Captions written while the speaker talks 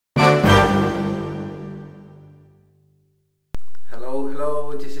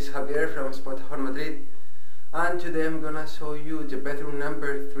Hello, this is Javier from Spotahome, Madrid, and today I'm gonna show you the bedroom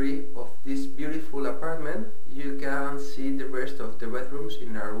number 3 of this beautiful apartment. You can see the rest of the bedrooms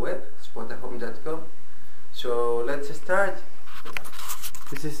in our web, spotahome.com. So let's start.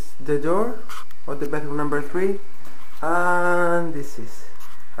 This is the door of the bedroom number 3, and this is,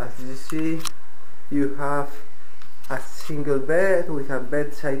 as you see, you have a single bed with a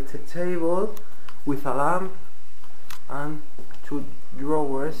bedside table with a lamp and 2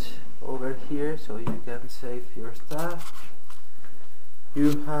 drawers over here so you can save your stuff.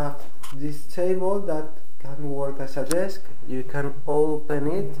 You have this table that can work as a desk. You can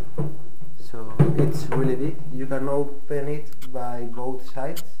open it, so it's really big. You can open it by both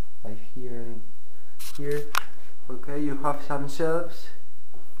sides, by here and here. Okay, you have some shelves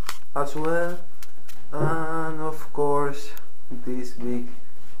as well, and of course this big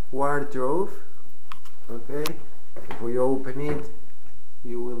wardrobe. Okay, if we open it,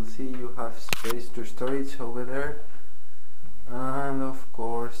 you will see you have space to storage over there, and of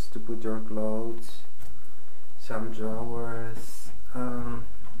course to put your clothes, some drawers,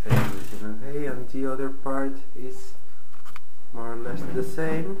 everything. Okay, and the other part is more or less the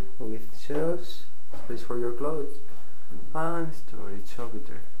same, with shelves, space for your clothes, and storage over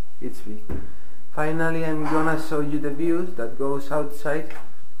there. It's big. Finally, I'm gonna show you the views that goes outside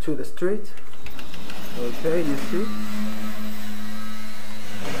to the street. Okay, you see?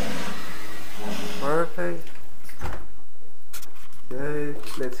 Perfect. Okay,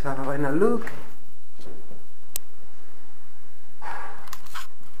 let's have a final look.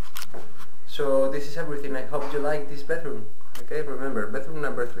 So this is everything. I hope you like this bedroom. Okay, remember, bedroom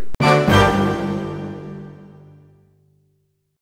number 3.